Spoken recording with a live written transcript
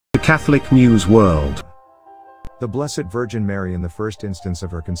Catholic News World. The Blessed Virgin Mary, in the first instance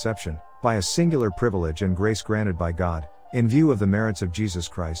of her conception, by a singular privilege and grace granted by God, in view of the merits of Jesus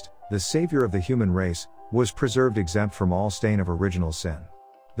Christ, the Savior of the human race, was preserved exempt from all stain of original sin.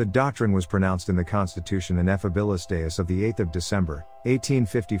 The doctrine was pronounced in the Constitution Ineffabilis Deus of the 8th of December,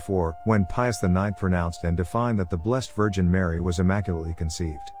 1854, when Pius IX pronounced and defined that the Blessed Virgin Mary was immaculately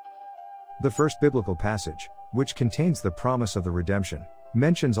conceived. The first biblical passage, which contains the promise of the redemption,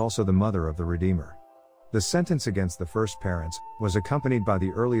 mentions also the mother of the Redeemer. The sentence against the first parents was accompanied by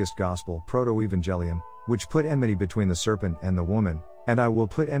the earliest Gospel Proto-Evangelium, which put enmity between the serpent and the woman, and I will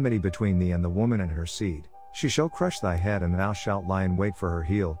put enmity between thee and the woman and her seed. She shall crush thy head and thou shalt lie in wait for her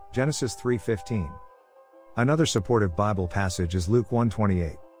heel. Genesis 3:15. Another supportive Bible passage is Luke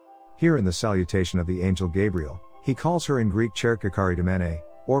 1:28. Here in the salutation of the angel Gabriel, he calls her in Greek cherkakaridomene,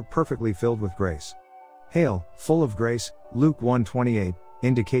 or perfectly filled with grace. Hail, full of grace, Luke 1:28,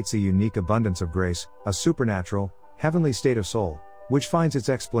 indicates a unique abundance of grace, a supernatural, heavenly state of soul, which finds its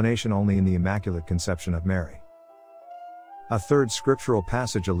explanation only in the Immaculate Conception of Mary. A third scriptural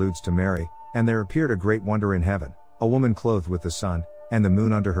passage alludes to Mary, and there appeared a great wonder in heaven, a woman clothed with the sun, and the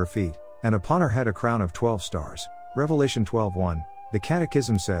moon under her feet, and upon her head a crown of 12 stars. Revelation 12:1. The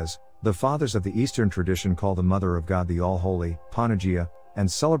Catechism says, the fathers of the Eastern tradition call the Mother of God the All-Holy, Panagia, and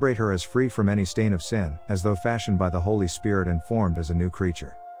celebrate her as free from any stain of sin, as though fashioned by the Holy Spirit and formed as a new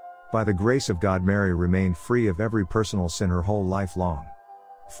creature. By the grace of God, Mary remained free of every personal sin her whole life long.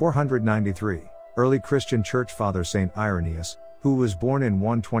 493. Early Christian Church Father Saint Irenaeus, who was born in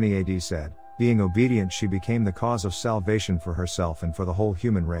 120 AD, said, being obedient she became the cause of salvation for herself and for the whole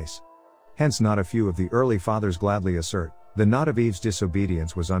human race. Hence not a few of the early fathers gladly assert, the knot of Eve's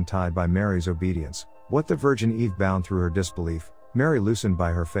disobedience was untied by Mary's obedience. What the Virgin Eve bound through her disbelief, Mary loosened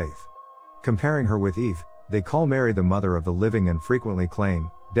by her faith. Comparing her with Eve, they call Mary the mother of the living and frequently claim,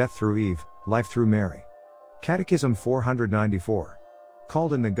 death through Eve, life through Mary. Catechism 494.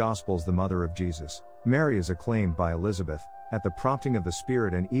 Called in the Gospels the mother of Jesus, Mary is acclaimed by Elizabeth, at the prompting of the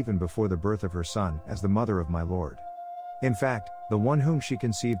Spirit and even before the birth of her Son, as the mother of my Lord. In fact, the one whom she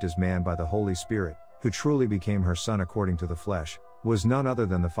conceived as man by the Holy Spirit, who truly became her Son according to the flesh, was none other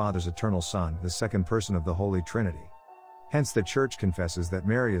than the Father's eternal Son, the second person of the Holy Trinity. Hence the Church confesses that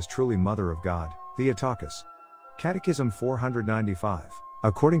Mary is truly Mother of God, Theotokos. Catechism 495.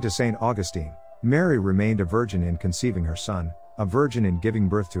 According to St. Augustine, Mary remained a virgin in conceiving her Son, a virgin in giving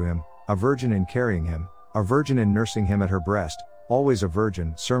birth to him, a virgin in carrying him, a virgin in nursing him at her breast, always a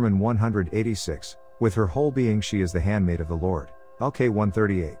virgin. Sermon 186. With her whole being she is the handmaid of the Lord. LK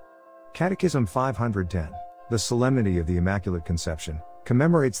 138. Catechism 510. The Solemnity of the Immaculate Conception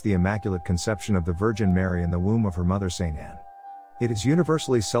commemorates the Immaculate Conception of the Virgin Mary in the womb of her mother St. Anne. It is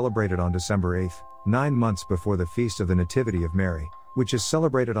universally celebrated on December 8, 9 months before the Feast of the Nativity of Mary, which is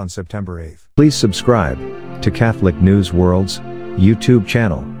celebrated on September 8. Please subscribe to Catholic News World's YouTube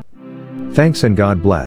channel. Thanks and God bless.